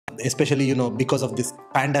especially, because of this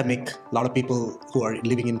pandemic, a lot of people who are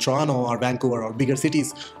living in Toronto or Vancouver or bigger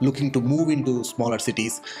cities looking to move into smaller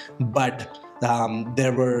cities, but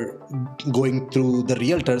they were going through the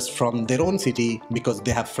realtors from their own city because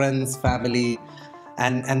they have friends, family,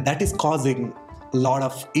 and that is causing a lot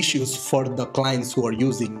of issues for the clients who are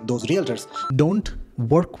using those realtors. Don't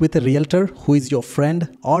work with a realtor who is your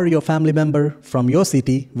friend or your family member from your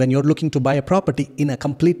city when you're looking to buy a property in a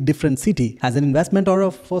complete different city as an investment or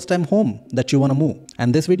a first-time home that you want to move.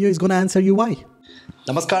 And this video is going to answer you why.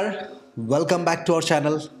 Namaskar. Welcome back to our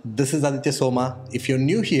channel. This is Aditya Soma. If you're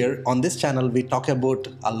new here, on this channel we talk about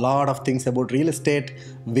a lot of things about real estate,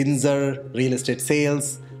 Windsor, real estate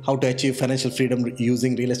sales, how to achieve financial freedom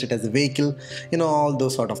using real estate as a vehicle, all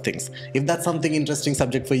those sort of things. If that's something interesting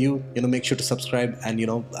subject for you, make sure to subscribe and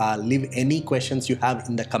leave any questions you have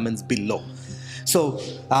in the comments below. So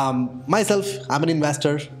myself, I'm an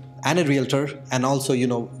investor and a realtor, and also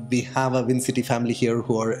we have a Wincity family here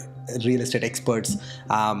who are real estate experts,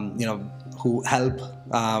 who help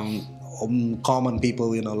common people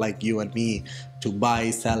like you and me to buy,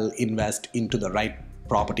 sell, invest into the right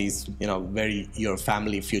properties, where your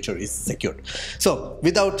family future is secured. So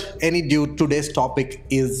without any ado, today's topic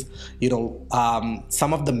is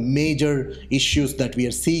some of the major issues that we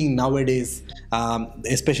are seeing nowadays,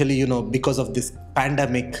 especially because of this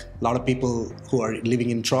pandemic. A lot of people who are living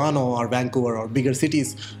in Toronto or Vancouver or bigger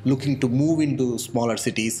cities looking to move into smaller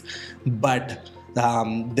cities, but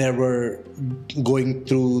they were going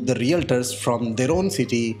through the realtors from their own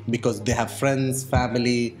city because they have friends,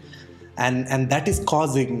 family, and that is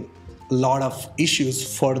causing a lot of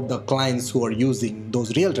issues for the clients who are using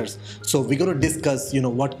those realtors. So we're going to discuss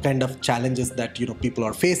what kind of challenges that people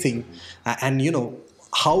are facing, and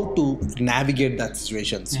how to navigate that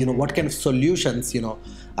situations. What kind of solutions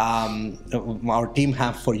our team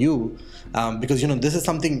have for you, because this is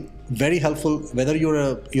something very helpful whether you're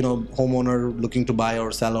a homeowner looking to buy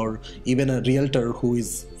or sell, or even a realtor who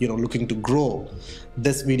is looking to grow.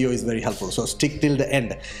 This video is very helpful, so stick till the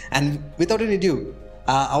end. And without any ado,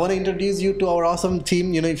 I want to introduce you to our awesome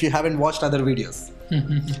team, if you haven't watched other videos.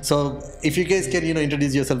 So if you guys can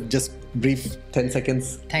introduce yourself, just brief 10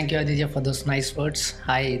 seconds. Thank you, Aditya, for those nice words.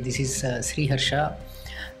 Hi, this is Sri Harsha.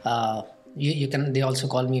 They also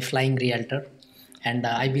call me Flying Realtor, and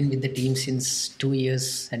I've been with the team since 2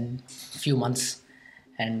 years and few months,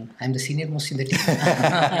 and I'm the senior most in the team.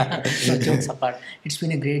 No, jokes apart, it's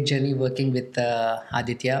been a great journey working with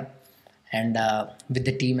Aditya and with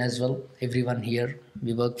the team as well. Everyone here,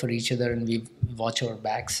 we work for each other and we watch our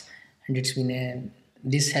backs, and it's been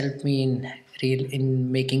this helped me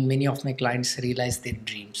in making many of my clients realize their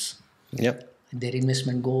dreams. Yep. Their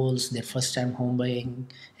investment goals, their first time home buying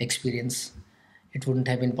experience. It wouldn't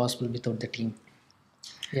have been possible without the team.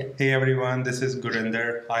 Yeah. Hey everyone, this is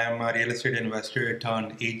Gurinder. I am a real estate investor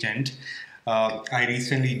turned agent. I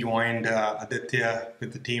recently joined Aditya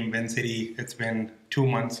with the team Wincity. It's been 2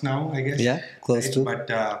 months now, I guess. Yeah, close to. But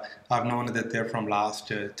I've known Aditya from last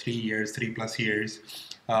 3+ years.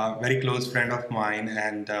 Very close friend of mine,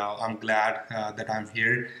 and I'm glad that I'm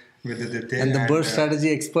here with Aditya. And the burst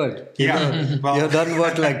strategy expert. Yeah. Well, you've done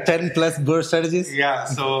what, like 10 plus burst strategies? Yeah,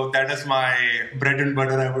 so that is my bread and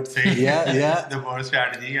butter, I would say. Yeah. The burst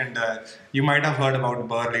strategy. And you might have heard about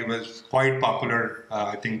Burr. It was quite popular,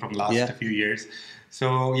 I think, from last few years.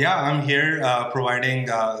 So yeah, I'm here providing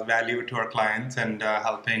value to our clients and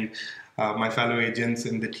helping my fellow agents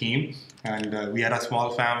in the team. And we are a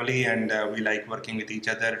small family, and we like working with each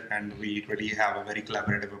other, and we really have a very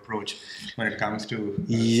collaborative approach when it comes to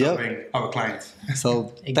serving our clients.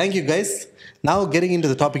 So thank you guys. Now getting into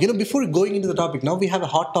the topic, before going into the topic, now we have a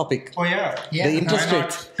hot topic. Oh yeah. The interest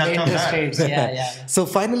rates. The interest rates, yeah. So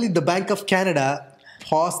finally the Bank of Canada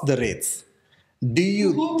paused the rates.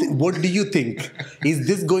 What do you think? Is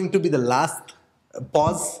this going to be the last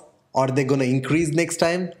pause, or are they going to increase next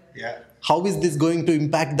time? Yeah. How is this going to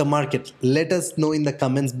impact the market? Let us know in the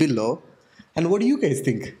comments below. And what do you guys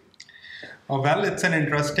think? Well, it's an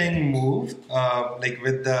interesting move. Like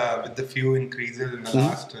with the few increases in the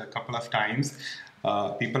last couple of times,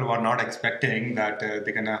 people were not expecting that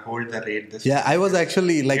they're gonna hold the rate this. Yeah, I was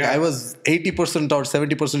actually I was 80% or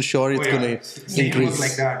 70% sure it's gonna increase. It was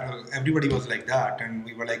like that. Everybody was like that, and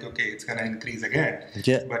we were like, okay, it's gonna increase again.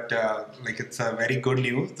 Yeah. But it's a very good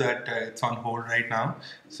news that it's on hold right now.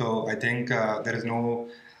 So I think there is no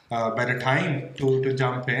better time to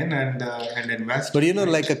jump in and invest. But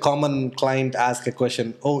like a common client ask a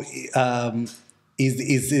question,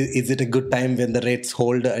 is it a good time when the rates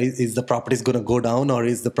hold? Is the properties going to go down, or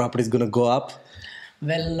is the properties going to go up?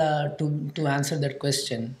 Well, to answer that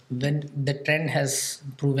question, when the trend has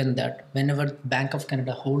proven that whenever Bank of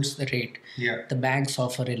Canada holds the rate, Yeah. the banks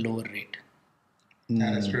offer a lower rate.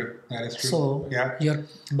 That is true. That is true. So yeah. your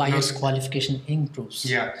buyer's qualification improves.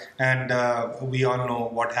 Yeah, and we all know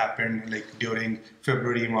what happened like during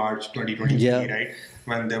February, March 2023, right?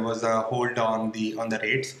 When there was a hold on the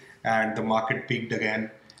rates and the market peaked again.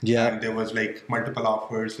 Yeah. And there was like multiple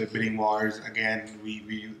offers, like bidding wars. Again,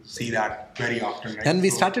 we see that very often, right? And we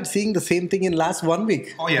started seeing the same thing in last 1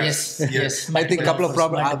 week. Oh yes. Yes. I think couple of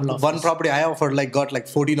one property I offered got like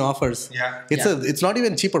 14 offers. Yeah. It's not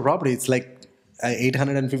even cheaper property. It's like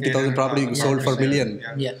 850,000 property sold for million.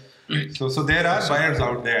 Yeah. So there are buyers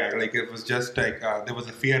out there. Like it was just like there was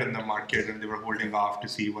a fear in the market and they were holding off to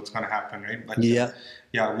see what's going to happen, right? But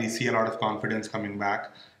yeah, we see a lot of confidence coming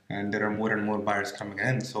back, and there are more and more buyers coming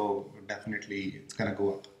in. So definitely it's going to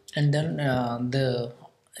go up. And then the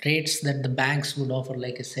rates that the banks would offer,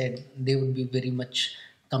 like I said, they would be very much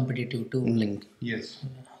competitive too. Like Yes,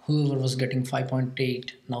 whoever was getting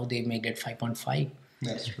 5.8, now they may get 5.5.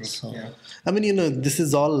 that's true. So Yeah. I mean, this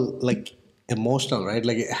is all like emotional, right?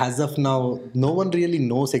 Like as of now, no one really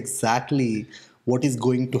knows exactly what is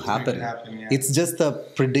going to happen. Yeah. It's just the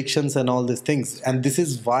predictions and all these things. And this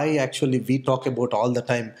is why actually we talk about all the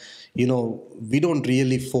time, we don't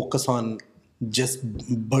really focus on just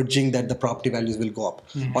budging that the property values will go up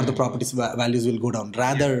or the property values will go down.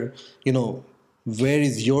 Rather, where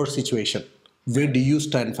is your situation? Where do you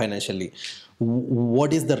stand financially?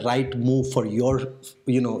 What is the right move for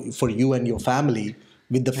for you and your family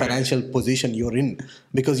with the financial position you're in?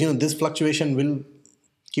 Because, this fluctuation will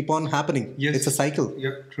keep on happening. Yes. It's a cycle.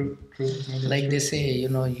 Yeah, true. No, that's like true. they say,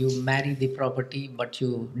 you marry the property, but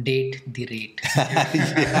you date the rate.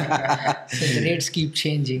 So the rates keep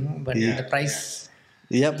changing, but the price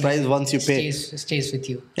Price once you pay. stays with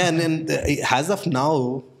you. And then as of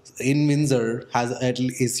now, in Windsor, has at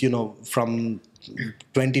least, from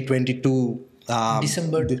 2022...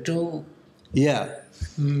 December to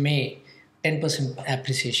May, 10%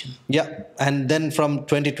 appreciation. Yeah, and then from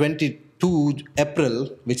 2022 April,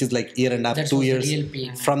 which is like year and a half, That 2 was the years, real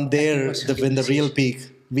peak. from there, 30% when the real peak,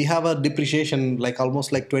 we have a depreciation like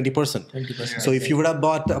almost like 20%. 20%. So if you would have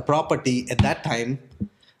bought a property at that time,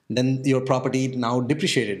 then your property now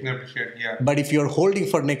depreciated. Yeah. But if you're holding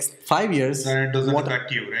for next 5 years, Then it doesn't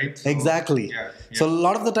affect you, right? So, exactly. Yeah. So a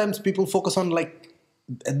lot of the times people focus on like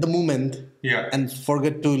at the moment and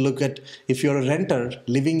forget to look at if you're a renter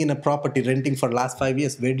living in a property renting for last 5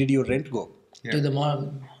 years, where did your rent go? To the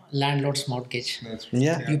landlord's mortgage. That's true.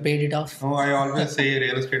 Yeah. You paid it off. No, I always say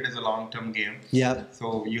real estate is a long-term game. Yeah.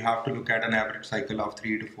 So you have to look at an average cycle of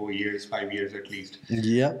 3 to 4 years, 5 years at least.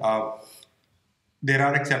 Yeah. There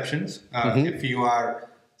are exceptions. If you are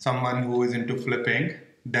someone who is into flipping,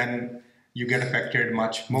 then you get affected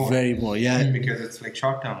much more. Very more, yeah. Because it's like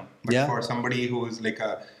short-term. But for somebody who is like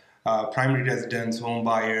a primary residence, home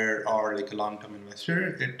buyer, or like a long-term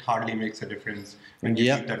investor, it hardly makes a difference when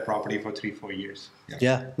you keep that property for 3-4 years.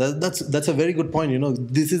 Yeah, that's a very good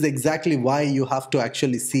point. This is exactly why you have to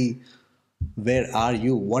actually see where are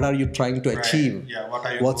you, what are you trying to achieve. Yeah, what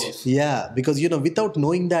are your goals? Because without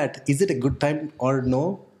knowing that, is it a good time or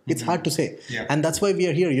no, it's hard to say. And that's why we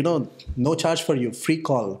are here. No charge for you, free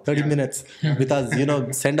call, 30 minutes with us.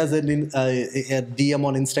 Send us a DM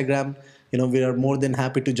on Instagram. We are more than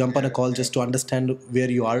happy to jump on a call just to understand where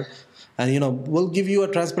you are. And, we'll give you a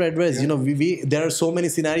transparent advice. There are so many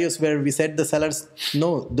scenarios where we said the sellers,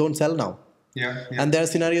 no, don't sell now. And there are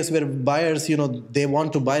scenarios where buyers, they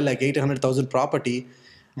want to buy like 800,000 property.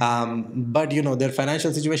 But, their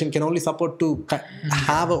financial situation can only support to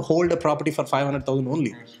hold a property for 500,000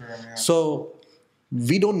 only. So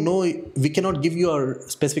we don't know, we cannot give you our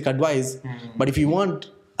specific advice. But if you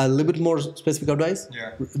want a little bit more specific advice,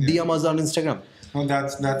 DM us on Instagram. No,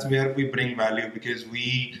 that's where we bring value, because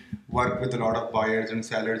we work with a lot of buyers and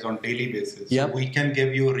sellers on daily basis. So we can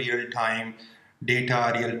give you real-time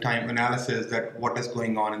data, real-time analysis that what is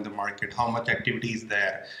going on in the market, how much activity is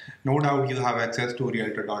there. No doubt you have access to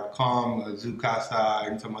Realtor.com, Zoocasa,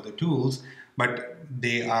 and some other tools, but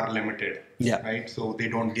they are limited, right? So they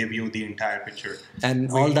don't give you the entire picture. And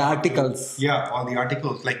all the articles. All the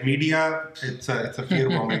articles. Like media, it's a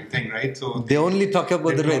fear-mongering thing, right? So they only talk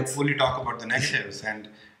about the rates. Only talk about the negatives, and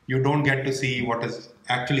you don't get to see what is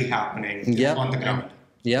actually happening on the ground.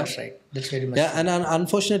 Yeah, that's right. That's very much. And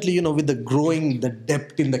unfortunately, with the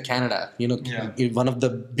depth in the Canada, one of the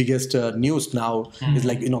biggest news now is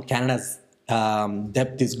like, Canada's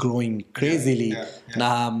depth is growing crazily.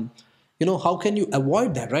 How can you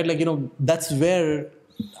avoid that, right? Like, that's where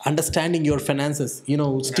understanding your finances,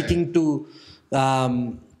 sticking to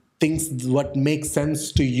things what makes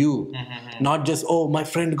sense to you, not just, oh, my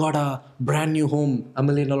friend got a brand new home, $1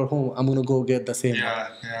 million home, I'm gonna go get the same.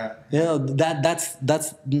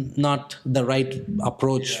 That's not the right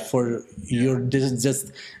approach for you're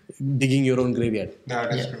just digging your own graveyard.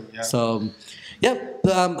 That is true. So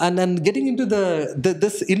and then getting into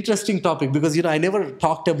this interesting topic, because I never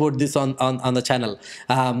talked about this on the channel,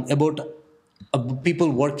 about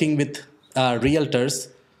people working with realtors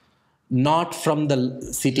not from the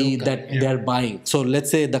city that they're buying. So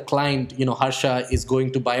let's say the client, Harsha, is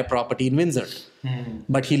going to buy a property in Windsor,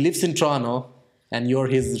 but he lives in Toronto and you're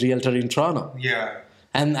his realtor in Toronto.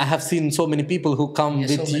 And I have seen so many people who come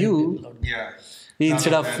with you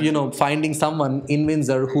instead of finding someone in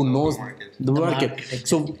Windsor who knows the market.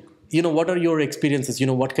 Exactly. So what are your experiences?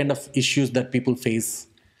 What kind of issues that people face?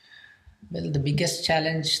 Well, the biggest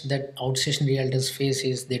challenge that outstation realtors face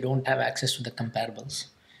is they don't have access to the comparables.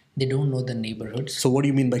 They don't know the neighborhoods. So what do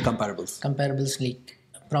you mean by comparables? Comparables like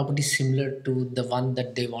properties similar to the one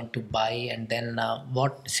that they want to buy, and then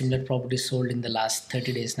what similar properties sold in the last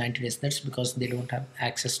 30 days, 90 days. That's because they don't have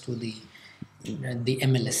access to the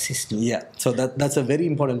MLS system. Yeah, so that's a very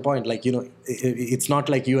important point. Like, it's not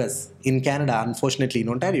like US. In Canada, unfortunately, in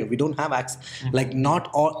Ontario, we don't have access. Like,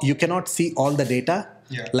 not all, you cannot see all the data.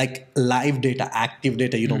 Like live data, active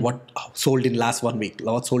data, what sold in last 1 week,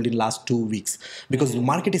 what sold in last 2 weeks, because the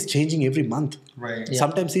market is changing every month,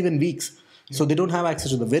 sometimes even weeks. So they don't have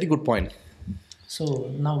access to the very good point.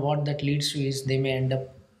 So now what that leads to is they may end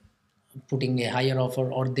up putting a higher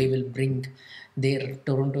offer, or they will bring their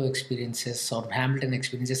Toronto experiences or Hamilton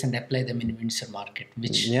experiences and apply them in Windsor market,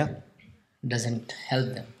 which doesn't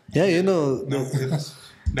help them.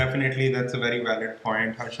 Definitely, that's a very valid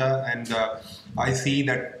point, Harsha. And I see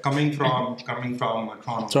that coming from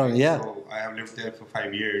Toronto, so I have lived there for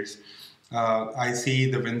 5 years. I see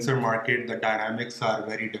the Windsor market, the dynamics are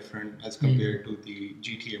very different as compared to the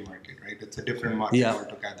GTA market, right? It's a different market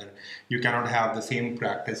altogether. You cannot have the same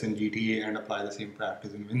practice in GTA and apply the same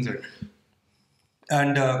practice in Windsor.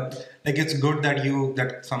 And it's good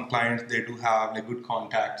that some clients, they do have good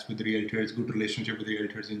contacts with realtors, good relationship with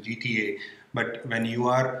realtors in GTA. But when you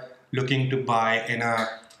are looking to buy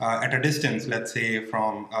at a distance, let's say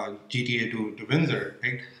from GTA to Windsor,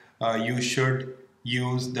 right? You should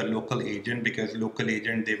use the local agent, because local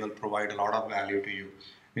agent, they will provide a lot of value to you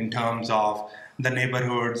in terms of the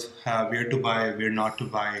neighborhoods, where to buy, where not to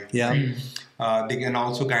buy. They can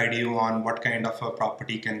also guide you on what kind of a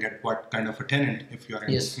property can get what kind of a tenant if you are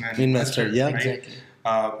an investor. Right? Exactly.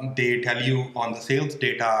 They tell you on the sales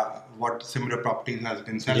data what similar properties has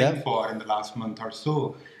been selling for in the last month or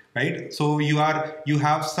so, right? So you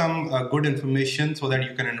have some good information so that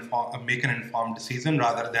you can make an informed decision,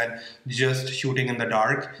 rather than just shooting in the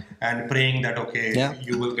dark and praying that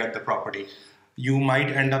you will get the property. You might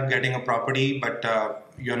end up getting a property, but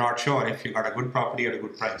you're not sure if you got a good property at a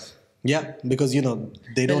good price. Yeah, because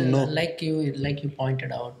they don't know. Like you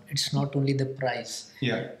pointed out, it's not only the price.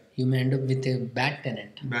 You may end up with a bad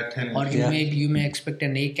tenant. Or you may expect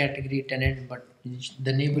an A category tenant, but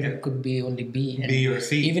the neighborhood could be only B or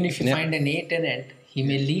C. Even if you find an A tenant, he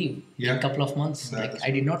may leave in a couple of months. I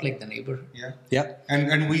did not like the neighborhood.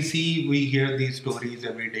 And we hear these stories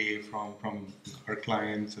every day from our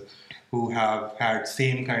clients who have had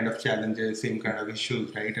same kind of challenges, same kind of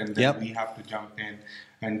issues, right? And then we have to jump in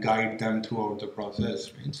and guide them throughout the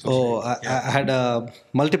process. Right? So, I had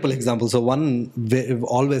multiple examples. So one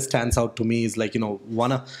always stands out to me is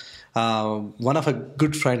one of a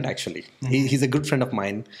good friend, actually. He's a good friend of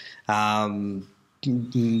mine.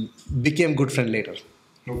 Became good friend later.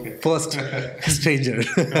 First stranger.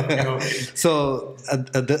 So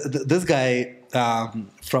this guy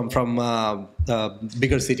from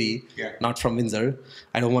bigger city, not from Windsor.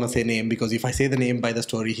 I don't want to say name, because if I say the name by the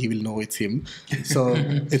story, he will know it's him. So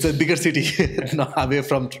it's a bigger city, not away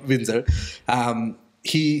from Windsor.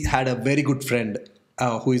 He had a very good friend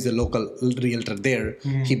who is a local realtor there.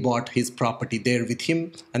 He bought his property there with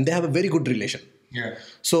him, and they have a very good relation.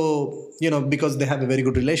 So, because they have a very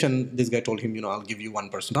good relation, this guy told him, I'll give you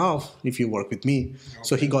 1% off if you work with me.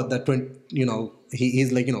 So he got that,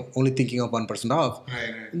 he's only thinking of 1% off.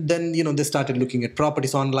 Then, they started looking at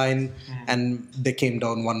properties online, and they came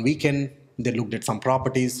down one weekend. They looked at some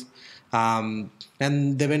properties, and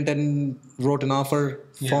they went and wrote an offer,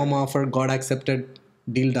 form offer, got accepted,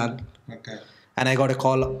 deal done. And I got a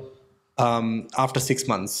call after 6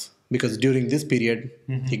 months, because during this period,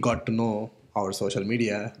 he got to know our social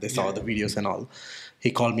media. They saw the videos and all.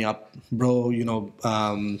 He called me up, bro,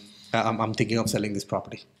 I'm thinking of selling this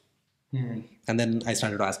property. And then I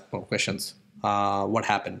started to ask more questions. What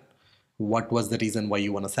happened? What was the reason why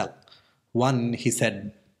you want to sell? One, he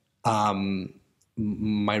said,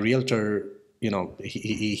 my realtor,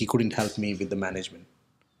 he couldn't help me with the management.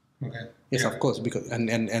 Okay. Yes, Yeah. of course, because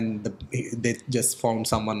they just found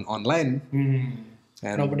someone online,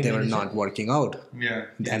 and Property they were manager. not working out, Yeah.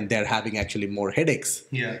 and they're having actually more headaches,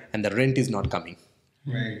 Yeah. and the rent is not coming.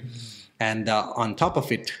 Right. And on top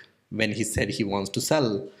of it, when he said he wants to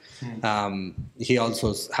sell, he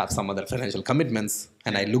also have some other financial commitments.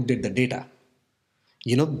 And I looked at the data.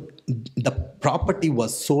 The property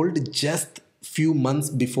was sold just few months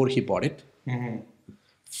before he bought it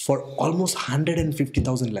for almost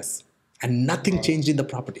 150,000 less, and nothing changed in the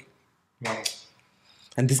property. Wow.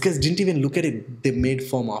 And these guys didn't even look at it; they made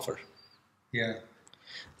firm offer. Yeah.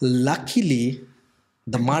 Luckily,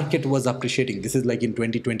 the market was appreciating. This is like in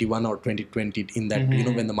 2021 or 2020, in that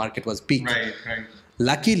when the market was peak. Right. Right.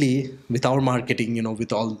 Luckily, with our marketing,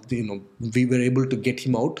 with all we were able to get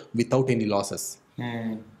him out without any losses.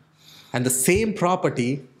 And the same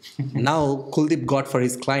property now Kuldeep got for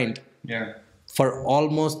his client Yeah. for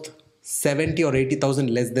almost 70 or 80,000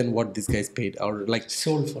 less than what these guys paid, or like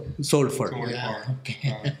Sold for. sold for. Yeah.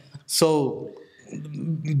 Okay. So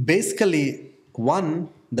basically, one,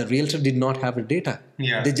 the realtor did not have the data.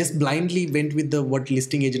 Yeah. They just blindly went with what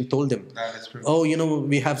listing agent told them. That is true. Oh,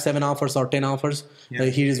 we have 7 offers or 10 offers. Yeah.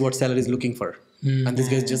 Here is what seller is looking for. And these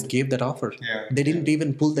guys just gave that offer. Yeah. They didn't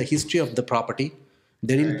even pull the history of the property.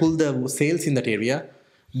 They didn't pull the sales in that area.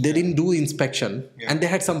 They didn't do inspection. Yeah. And they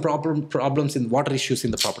had some problems in water issues in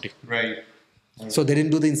the property. Right. So they didn't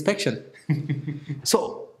do the inspection.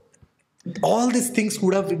 So all these things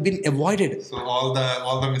would have been avoided. So all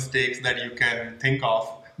the mistakes that you can think of,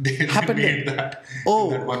 they Happened made there. that Oh.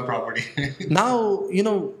 that one property. Now,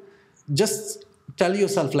 just tell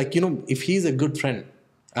yourself, like, if he's a good friend,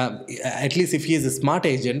 at least if he is a smart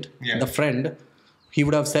agent, Yeah. the friend, he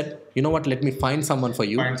would have said, you know what, let me find someone for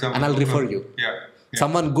you, Find someone and I'll who- refer you. Yeah. Yeah.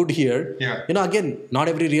 Someone good here. Yeah. Again, not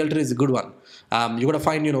every realtor is a good one. You got to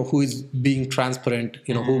find, who is being transparent,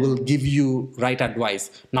 who will give you right advice,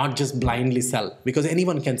 not just blindly sell, because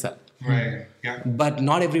anyone can sell. Right. Yeah. But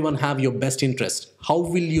not everyone have your best interest. How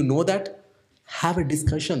will you know that? Have a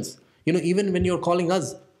discussions. Even when you're calling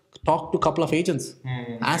us, talk to a couple of agents,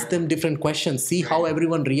 ask them different questions, see how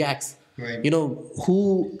everyone reacts. Right.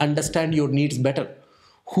 Who understand your needs better,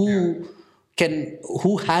 who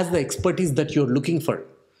has the expertise that you're looking for.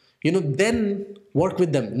 Then work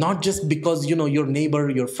with them, not just because your neighbor,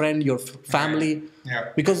 your friend, your family. Yeah.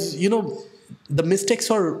 Because the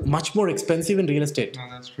mistakes are much more expensive in real estate. No,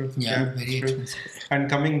 that's true. Yeah, very that's true. expensive. And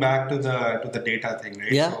coming back to the data thing,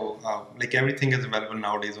 right? Yeah. So like everything is available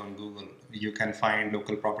nowadays on Google. You can find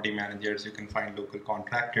local property managers, you can find local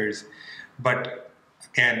contractors. But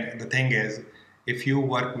again, the thing is, if you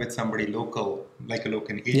work with somebody local, like a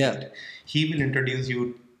local agent, he will introduce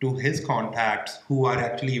you to his contacts who are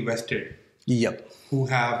actually vested, Yep. who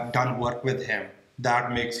have done work with him.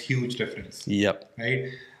 That makes huge difference. Yep. Right?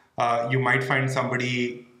 You might find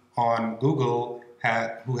somebody on Google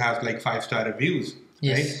who has like 5-star reviews,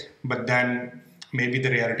 Yes. right? But then maybe the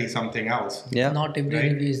reality is something else. Yeah. Not every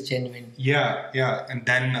Right. review is genuine. Yeah. And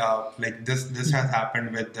then like this has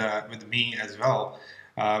happened with me as well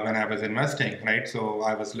when I was investing, right? So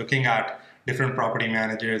I was looking at different property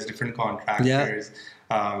managers, different contractors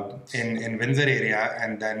in Windsor area,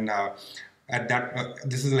 and then at that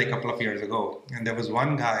this is like a couple of years ago, and there was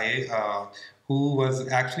one guy who was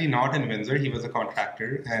actually not in Windsor. He was a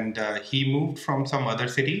contractor, and he moved from some other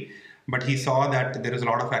city, but he saw that there is a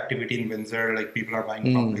lot of activity in Windsor, like people are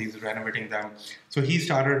buying properties, renovating them. So he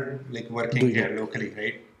started like working here locally,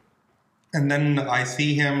 right? And then I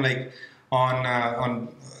see him like on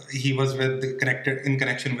he was in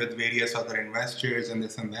connection with various other investors and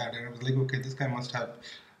this and that, and I was like, okay, this guy must have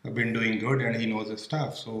been doing good and he knows his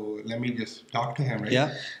stuff, so let me just talk to him, right?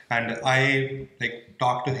 Yeah. And I like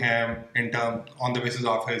talked to him on the basis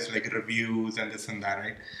of his like reviews and this and that,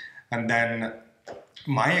 right? And then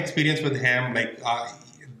my experience with him, like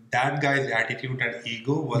that guy's attitude and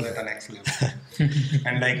ego was at the next level.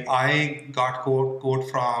 And like I got quote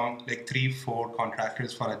from like 3-4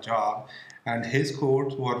 contractors for a job, and his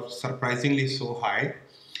quotes were surprisingly so high.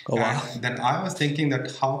 Oh, wow. And then I was thinking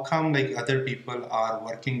that how come like other people are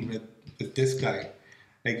working with this guy?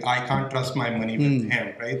 Like I can't trust my money with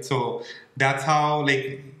him, right? So that's how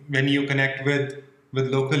like when you connect with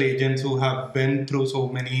local agents who have been through so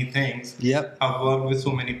many things, have worked with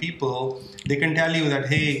so many people, they can tell you that,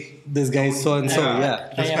 hey, this guy is so and so,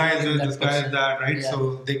 this guy is this, this guy is that, right? Yeah.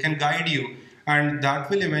 So they can guide you, and that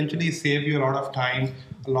will eventually save you a lot of time,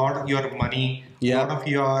 a lot of your money, a lot of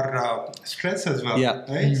your stress as well,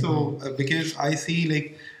 right? So because I see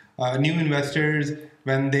like new investors,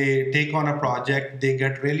 when they take on a project, they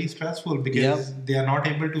get really stressful because they are not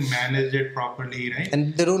able to manage it properly, right?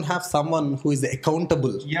 And they don't have someone who is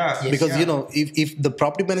accountable. Because if the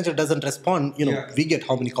property manager doesn't respond, we get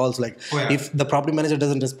how many calls like if the property manager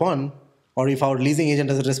doesn't respond, or if our leasing agent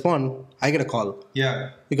doesn't respond, I get a call.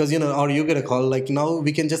 Because or you get a call, like now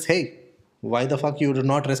we can just, hey, why the fuck you're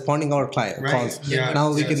not responding our client calls?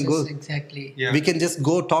 Now we can go. Exactly. We can just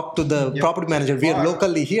go talk to the property manager. We are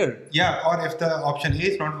locally here. Or if the option A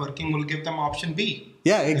is not working, we'll give them option B.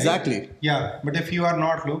 Exactly. Right? But if you are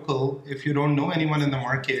not local, if you don't know anyone in the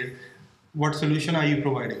market, what solution are you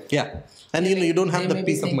providing? And you don't have the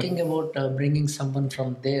peace of mind. They may be thinking about bringing someone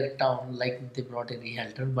from their town, like they brought a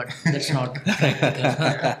realtor, but that's not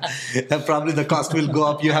practical. Probably the cost will go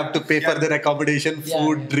up. You have to pay for their accommodation,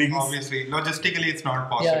 food, drinks. Obviously, logistically, it's not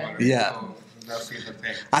possible. So that's the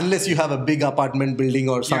thing. Unless you have a big apartment building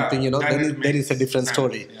or something, then it's a different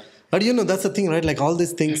story. But that's the thing, right? Like all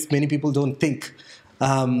these things, many people don't think.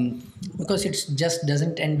 Because it just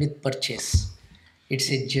doesn't end with purchase. It's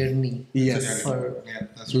a journey for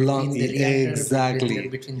between the realtor,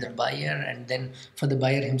 between the buyer, and then for the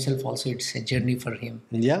buyer himself also, it's a journey for him.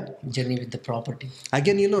 Journey with the property.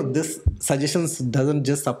 Again, this suggestions doesn't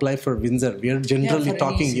just apply for Windsor. We are generally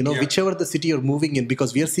talking, whichever the city you're moving in,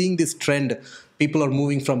 because we are seeing this trend. People are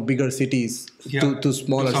moving from bigger cities to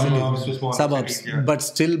smaller suburbs. But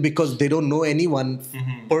still, because they don't know anyone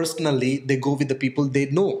personally, they go with the people they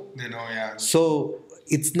know. So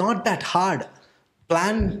it's not that hard.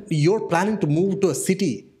 You're planning to move to a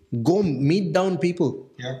city, go meet down people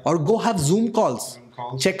or go have Zoom calls.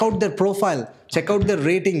 Check out their profile, check out their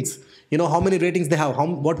ratings, how many ratings they have,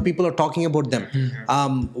 what people are talking about them,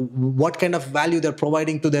 what kind of value they're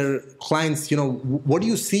providing to their clients, what do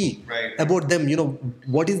you see about them,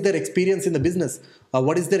 what is their experience in the business,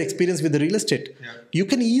 what is their experience with the real estate. You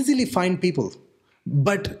can easily find people.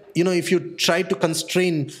 But, if you try to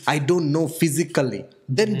constrain, I don't know physically,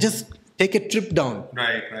 then just take a trip down.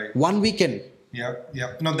 Right. 1 weekend.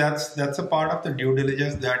 No, that's a part of the due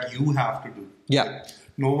diligence that you have to do.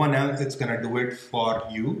 No one else is going to do it for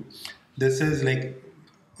you. This is like,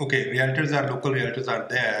 local realtors are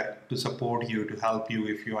there to support you, to help you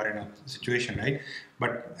if you are in a situation, right?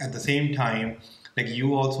 But at the same time, like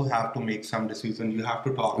you also have to make some decisions. You have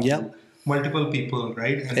to talk to multiple people,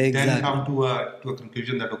 right? And then come to a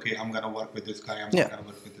conclusion that, okay, I'm going to work with this guy, I'm not going to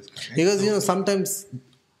work with this guy. Right? Because, sometimes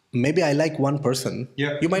maybe I like one person.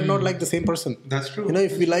 You might not like the same person. That's true.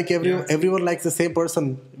 If we like everyone likes the same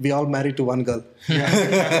person, we all married to one girl. They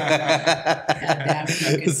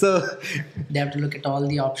have to look at all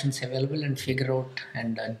the options available and figure out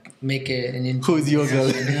and make an who's your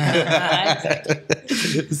girl.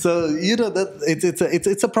 So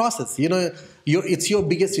it's a process. It's your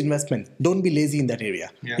biggest investment. Don't be lazy in that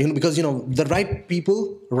area. Because the right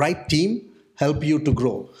people, right team help you to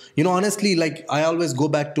grow. Honestly, like I always go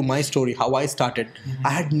back to my story, how I started. I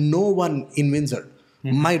had no one in Windsor.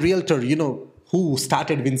 My realtor, who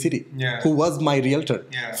started Wincity, who was my realtor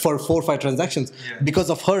for 4 or 5 transactions.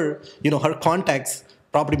 Because of her, her contacts,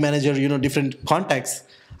 property manager, different contacts,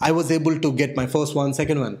 I was able to get my first one,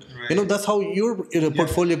 second one. That's how your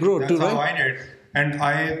portfolio grew too, right? That's how I did. And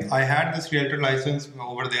I had this realtor license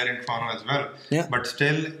over there in Toronto as well. But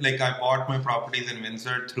still, like I bought my properties in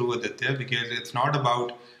Windsor through Aditya because it's not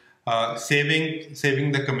about saving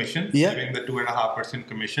the commission, saving the 2.5%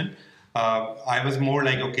 commission. I was more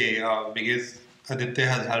like, because Aditya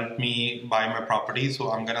has helped me buy my property,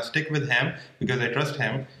 so I'm going to stick with him because I trust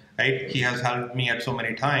him. Right? He has helped me at so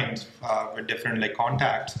many times with different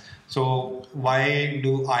contacts. So why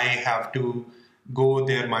do I have to go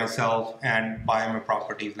there myself and buy my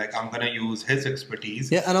properties? Like I'm going to use his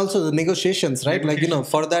expertise. And also the negotiations, right?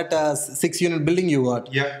 For that 6-unit building you got,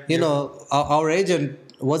 our agent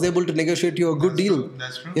was able to negotiate you a good deal.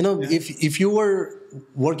 That's true. If you were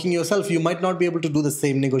working yourself, you might not be able to do the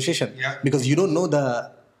same negotiation because you don't know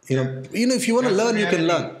the, if you want to learn, you can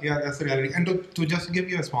learn. That's the reality. And to just give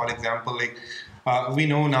you a small example, we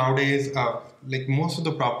know nowadays, most of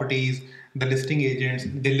the properties, the listing agents,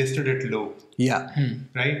 they listed it low.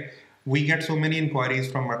 Right? We get so many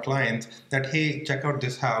inquiries from our clients that, hey, check out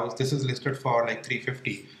this house. This is listed for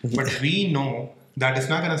 $350. But we know that it's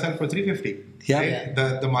not going to sell for $350. Right?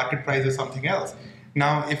 The market price is something else.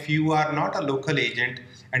 Now, if you are not a local agent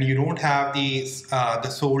and you don't have the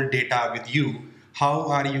sold data with you, how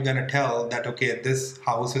are you going to tell that, okay, this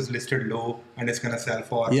house is listed low and it's going to sell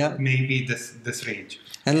for maybe this range?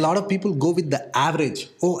 And a lot of people go with the average.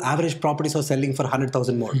 Oh, average properties are selling for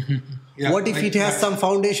 100,000 more. What if it has some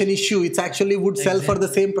foundation issue? It actually would sell for the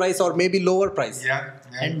same price or maybe lower price.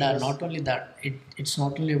 And not only that, it's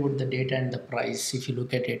not only about the data and the price. If you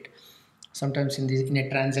look at it, sometimes in a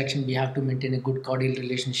transaction, we have to maintain a good cordial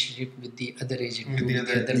relationship with the other agent.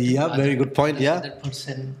 Very good point. The other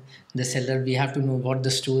person, the seller, we have to know what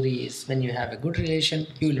the story is. When you have a good relation,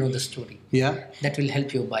 you will know the story. That will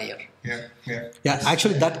help your buyer.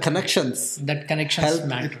 Actually, that connections help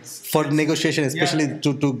matters for negotiation, especially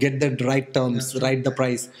to get the right terms, right the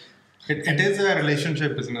price. It is a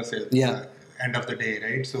relationship business at the end of the day,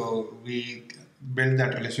 right? So we build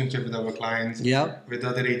that relationship with our clients, with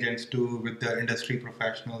other agents too, with the industry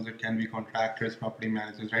professionals. It can be contractors, property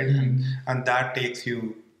managers, right? And that takes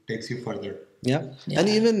you further. And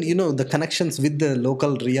even the connections with the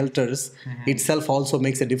local realtors itself also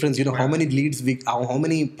makes a difference. How many leads how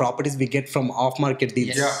many properties we get from off-market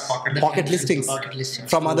deals, pocket listings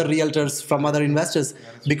from other realtors, from other investors.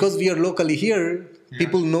 Because we are locally here,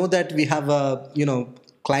 people know that we have a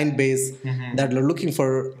client base that are looking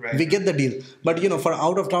for. We get the deal, but for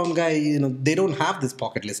out of town guy, they don't have these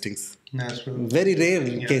pocket listings. That's true. Very rare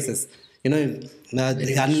cases.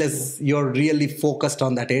 Unless you're really focused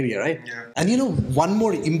on that area, right? And one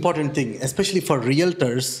more important thing, especially for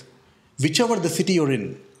realtors, whichever the city you're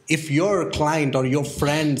in, if your client or your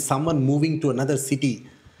friend, someone moving to another city,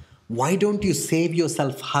 why don't you save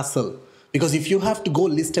yourself hassle? Because if you have to go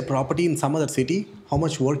list a property in some other city, how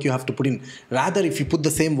much work you have to put in? Rather, if you put the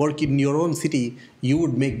same work in your own city, you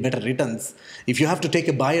would make better returns. If you have to take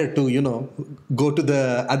a buyer to, go to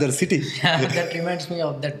the other city. That reminds me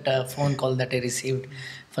of that phone call that I received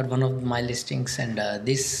for one of my listings. And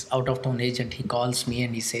this out-of-town agent, he calls me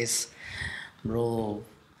and he says, bro,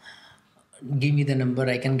 give me the number,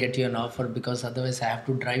 I can get you an offer, because otherwise I have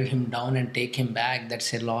to drive him down and take him back.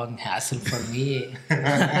 That's a long hassle for me.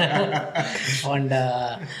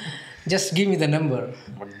 And just give me the number.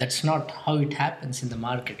 But that's not how it happens in the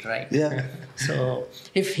market, right? So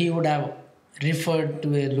if he would have referred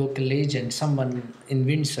to a local agent, someone in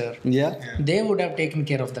Windsor, they would have taken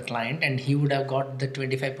care of the client and he would have got the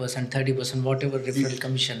 25%, 30%, whatever referral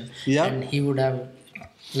commission. And he would have,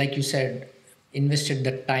 like you said, invested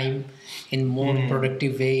the time in more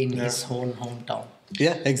productive way in his own hometown.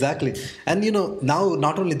 Exactly. And now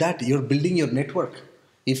not only that, you're building your network.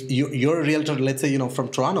 If you're a realtor, let's say from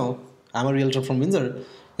Toronto, I'm a realtor from Windsor,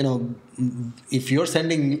 if you're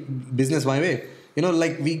sending business my way,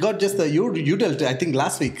 like we got just the you dealt, I think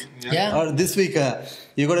last week or this week,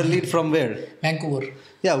 you got a lead from where? Vancouver.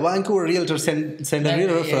 Vancouver realtor sent a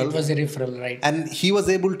referral. It was a referral, right? And he was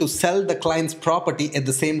able to sell the client's property at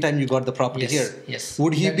the same time you got the property here. Yes.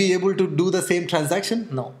 Would he be able to do the same transaction?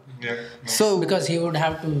 No. So because he would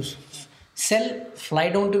have to fly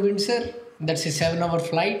down to Windsor. That's a 7-hour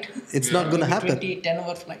flight. It's not going to happen.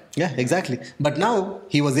 10-hour flight. Exactly. But now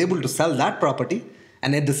he was able to sell that property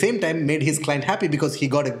and at the same time made his client happy because he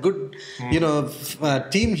got a good,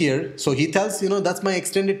 team here. So he tells, that's my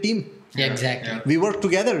extended team. Exactly. We work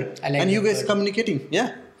together and you guys communicating.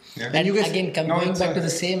 And you guys, again, going back to the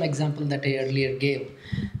same example that I earlier gave.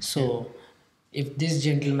 So if this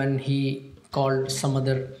gentleman, he called some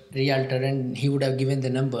other realtor and he would have given the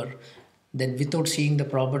number, then without seeing the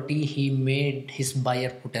property, he made his buyer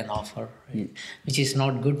put an offer, right? Which is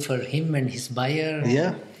not good for him and his buyer.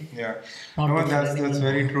 That's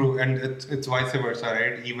very true. And it's vice versa,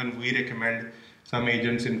 right? Even we recommend some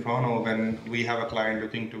agents in Toronto when we have a client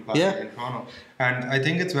looking to buy in Toronto. And I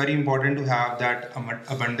think it's very important to have that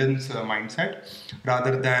abundance mindset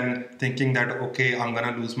rather than thinking that, okay, I'm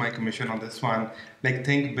going to lose my commission on this one. Like,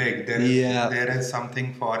 think big. There is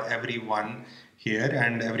something for everyone here,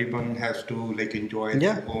 and everyone has to enjoy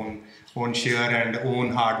their own share and own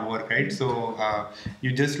hard work, right? So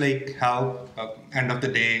you just help. End of the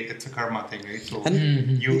day, it's a karma thing, right? So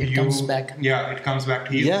it comes back. It comes back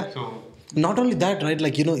to you. So not only that, right?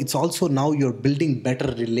 It's also now you're building better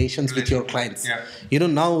relations with your clients.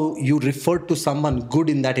 Now you refer to someone good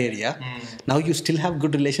in that area. Now you still have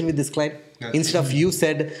good relation with this client. Instead of you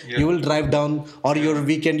said you will drive down, or your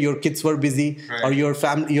weekend your kids were busy, or your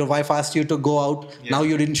wife asked you to go out. Now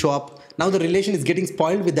you didn't show up. Now the relation is getting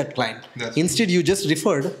spoiled with that client. Instead, you just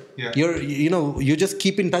referred. You just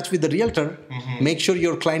keep in touch with the realtor. Make sure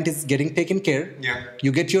your client is getting taken care.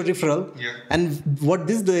 You get your referral. And what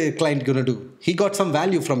is the client gonna do? He got some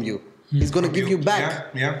value from you. He's gonna give you back.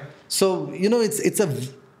 So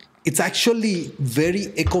it's actually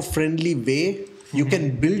very eco-friendly way you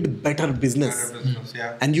can build better business.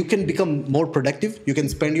 And you can become more productive. You can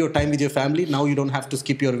spend your time with your family. Now you don't have to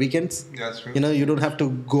skip your weekends. That's true. You don't have to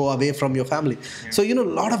go away from your family. So, a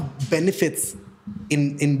lot of benefits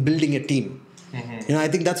in building a team. I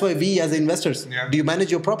think that's why we as investors, do you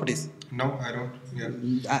manage your properties? No, I don't.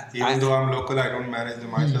 Even though I'm local, I don't manage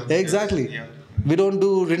them myself. Exactly. We don't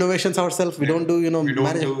do renovations ourselves. We don't do,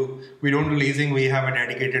 we don't do leasing. We have a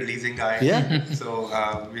dedicated leasing guy. Yeah. So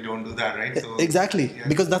we don't do that, right? So, exactly.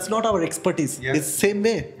 Because that's not our expertise. It's same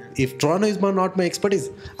way. If Toronto is not my expertise,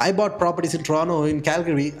 I bought properties in Toronto, in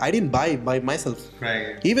Calgary. I didn't buy by myself.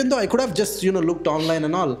 Right. Even though I could have just, looked online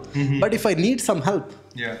and all. But if I need some help,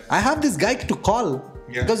 I have this guy to call.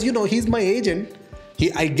 Because, he's my agent.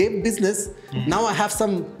 I gave business. Now I have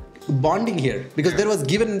some bonding here because there was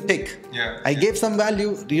give and take. I gave some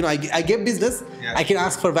value. I gave business. I can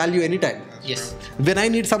ask for value anytime. Yes. When I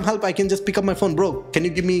need some help, I can just pick up my phone. Bro, can you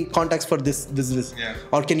give me contacts for this?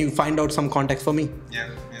 Or can you find out some contacts for me?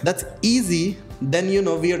 That's easy. Then,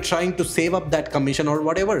 we are trying to save up that commission or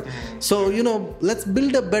whatever. So, let's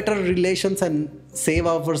build a better relations and save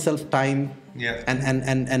ourselves time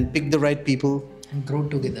and pick the right people. And grow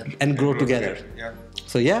together. And grow together.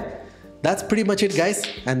 So, that's pretty much it, guys.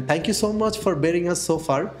 And thank you so much for bearing us so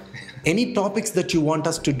far. Any topics that you want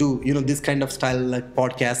us to do, this kind of style like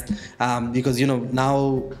podcast, because,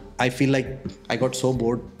 now I feel like I got so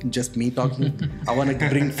bored just me talking. I want to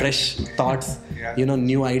bring fresh thoughts,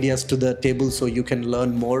 new ideas to the table so you can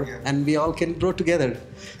learn more and we all can grow together.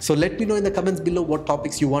 So let me know in the comments below what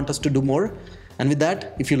topics you want us to do more. And with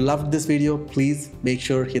that, if you loved this video, please make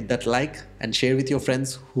sure hit that like and share with your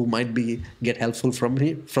friends who might get helpful from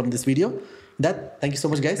this video. Thank you so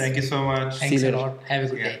much, guys. Thank you so much. Thanks a lot. Have a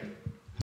good day.